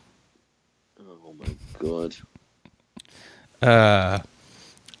 Oh my god.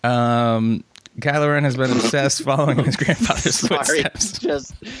 Kylo Ren has been obsessed following his grandfather's footsteps.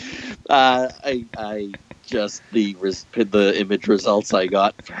 I just the image results I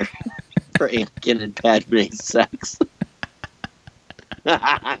got for Anakin and Padme's sex.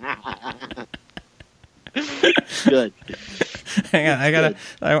 Good. Hang on,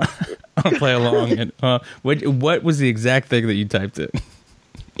 I want to play along. And, what was the exact thing that you typed in?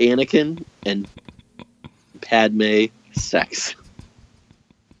 Anakin and Padme sex.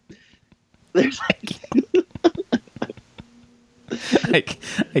 There's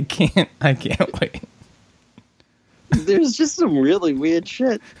I can't wait. There's just some really weird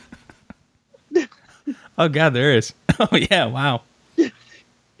shit. Oh god, there is. Oh yeah, wow.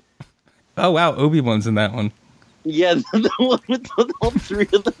 Oh wow, Obi-Wan's in that one. Yeah, the one with all 3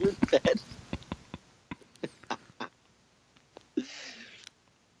 of them in bed.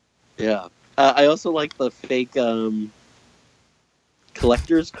 Yeah. I also like the fake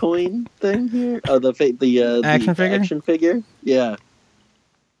collector's coin thing here. Oh, the action figure. Yeah.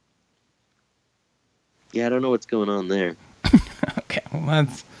 Yeah, I don't know what's going on there. Okay, well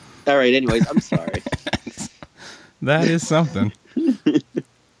that's all right. Anyways, I'm sorry. That is something.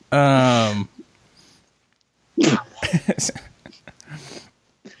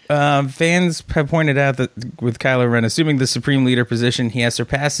 Fans have pointed out that with Kylo Ren assuming the Supreme Leader position, he has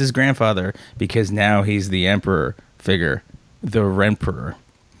surpassed his grandfather because now he's the Emperor figure, the Renperor.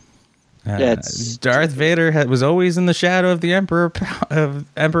 Darth Vader was always in the shadow of the Emperor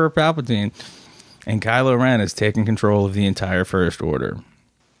Palpatine, and Kylo Ren has taken control of the entire First Order.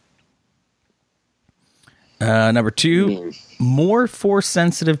 Number 2, more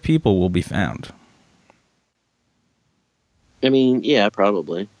Force-sensitive people will be found. I mean, yeah,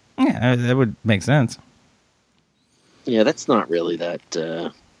 probably. Yeah, that would make sense. Yeah, that's not really that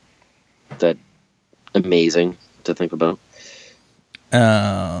amazing to think about.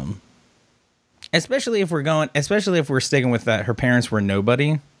 Especially if we're sticking with that, her parents were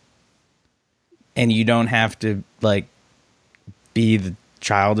nobody, and you don't have to like be the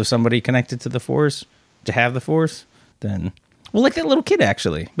child of somebody connected to the Force to have the Force. Then, well, like that little kid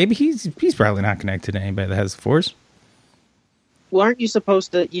actually, maybe he's probably not connected to anybody that has the Force. Well, aren't you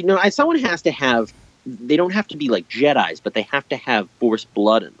supposed to? Someone has to have. They don't have to be like Jedis, but they have to have Force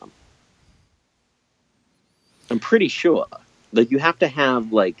blood in them. I'm pretty sure that you have to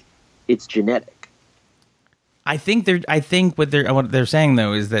have like it's genetic. I think what they're saying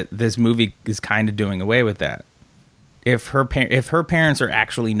though is that this movie is kind of doing away with that. If her parents are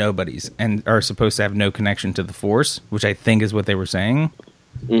actually nobodies and are supposed to have no connection to the Force, which I think is what they were saying,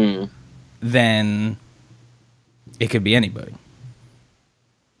 then it could be anybody.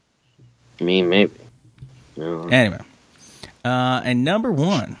 I mean, maybe. Anyway, and number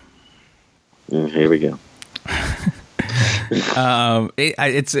 1. Here we go.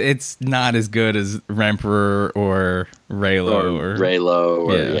 It's not as good as Renperor or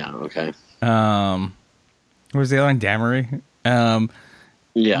Reylo yeah, okay. What was the other one? Damery?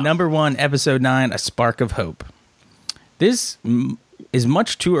 Yeah. Number 1, Episode 9, A Spark of Hope. This is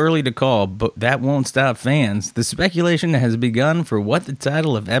much too early to call, but that won't stop fans. The speculation has begun for what the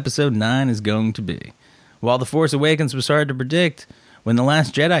title of Episode 9 is going to be. While The Force Awakens was hard to predict, when The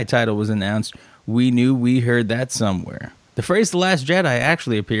Last Jedi title was announced, we knew we heard that somewhere. The phrase The Last Jedi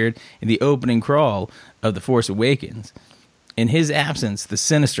actually appeared in the opening crawl of The Force Awakens. In his absence, the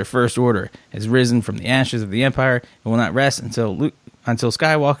sinister First Order has risen from the ashes of the Empire and will not rest until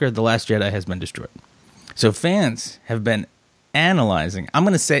Skywalker, The Last Jedi, has been destroyed. So fans have been analyzing. I'm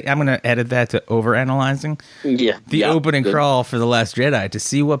going to edit that to overanalyzing. Yeah. The opening crawl for The Last Jedi to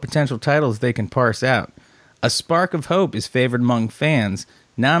see what potential titles they can parse out. A Spark of Hope is favored among fans,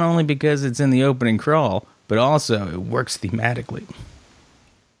 not only because it's in the opening crawl, but also it works thematically.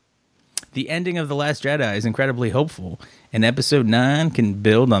 The ending of The Last Jedi is incredibly hopeful, and Episode 9 can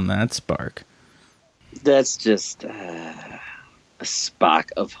build on that spark. That's just a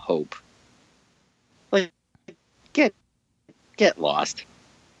spark of hope. Like, get lost.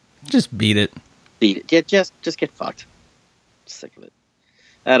 Just beat it. Beat it. Just get fucked. Sick of it.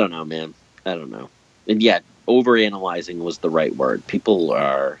 I don't know, man. I don't know. And yet, overanalyzing was the right word. People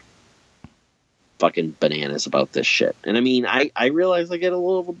are fucking bananas about this shit. And I mean, I realize I get a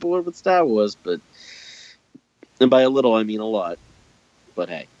little overboard with Star Wars, but and by a little I mean a lot. But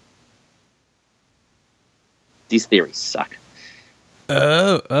hey, these theories suck.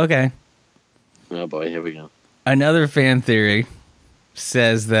 Oh, okay. Oh boy, here we go. Another fan theory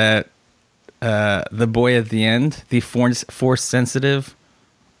says that the boy at the end, the force sensitive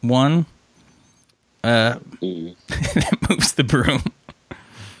one, moves the broom.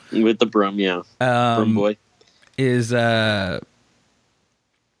 With the broom, yeah. Broom boy is going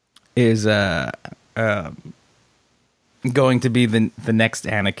to be the next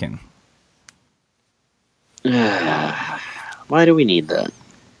Anakin. Why do we need that?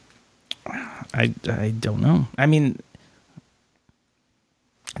 I don't know. I mean,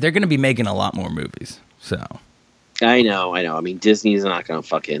 they're going to be making a lot more movies, so. I know. I mean, Disney's not going to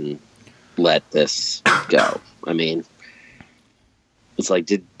fucking let this go. I mean, it's like,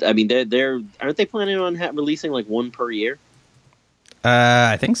 they're aren't they planning on releasing like one per year?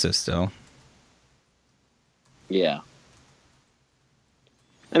 I think so still. Yeah.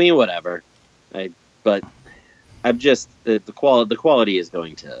 I mean, whatever. But I'm just the quality is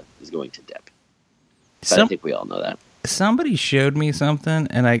going to dip. But I think we all know that. Somebody showed me something,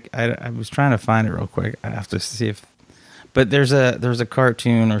 and I was trying to find it real quick. I have to see if, but there's a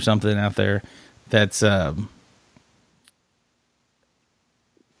cartoon or something out there that's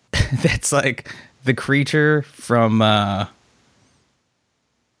that's like the creature from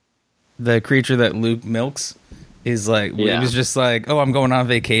the creature that Luke milks is like, It was just like, oh, I'm going on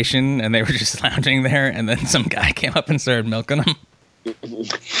vacation, and they were just lounging there, and then some guy came up and started milking them.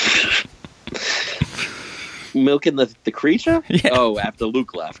 Milking the creature? Yeah. Oh, after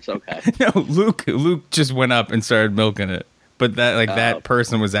Luke left. Okay. No, Luke just went up and started milking it. But that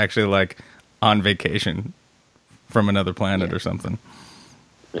person was actually like on vacation from another planet or something.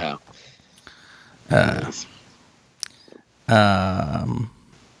 Yeah.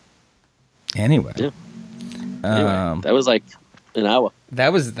 Anyway. Yeah. Anyway, that was like an hour.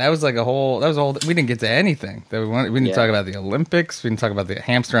 That was like a whole. We didn't get to anything. We didn't talk about the Olympics. We didn't talk about the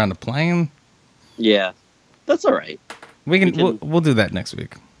hamster on the plane. Yeah, that's all right. We'll do that next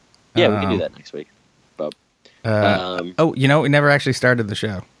week. Yeah, we can do that next week. But we never actually started the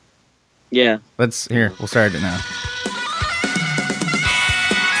show. Yeah. We'll start it now.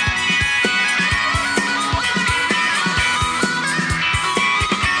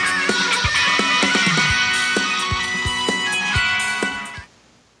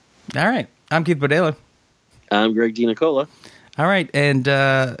 All right. I'm Keith Bodela. I'm Greg DiNicola. All right. And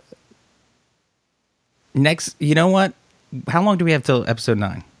next, you know what? How long do we have till episode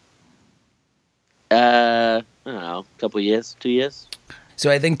 9? I don't know. A couple of years, 2 years.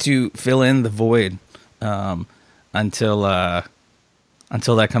 So I think to fill in the void until that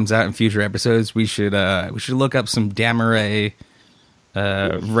comes out in future episodes, we should look up some Damaray,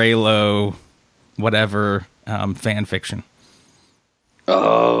 Reylo, whatever fan fiction.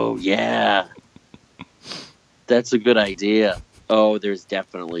 Oh, yeah. That's a good idea. Oh, there's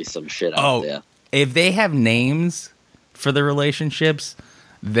definitely some shit out there. If they have names for the relationships,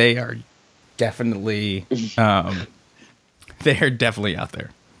 they are definitely out there.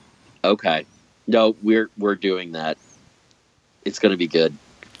 Okay. No, we're doing that. It's going to be good.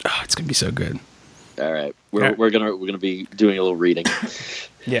 Oh, it's going to be so good. All right. We're going to be doing a little reading.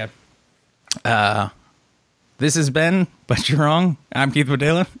 Yeah. This has been But You're Wrong. I'm Keith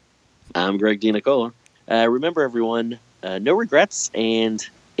Bodela. I'm Greg DiNicola. Remember, everyone, no regrets, and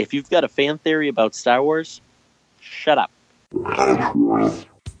if you've got a fan theory about Star Wars, shut up.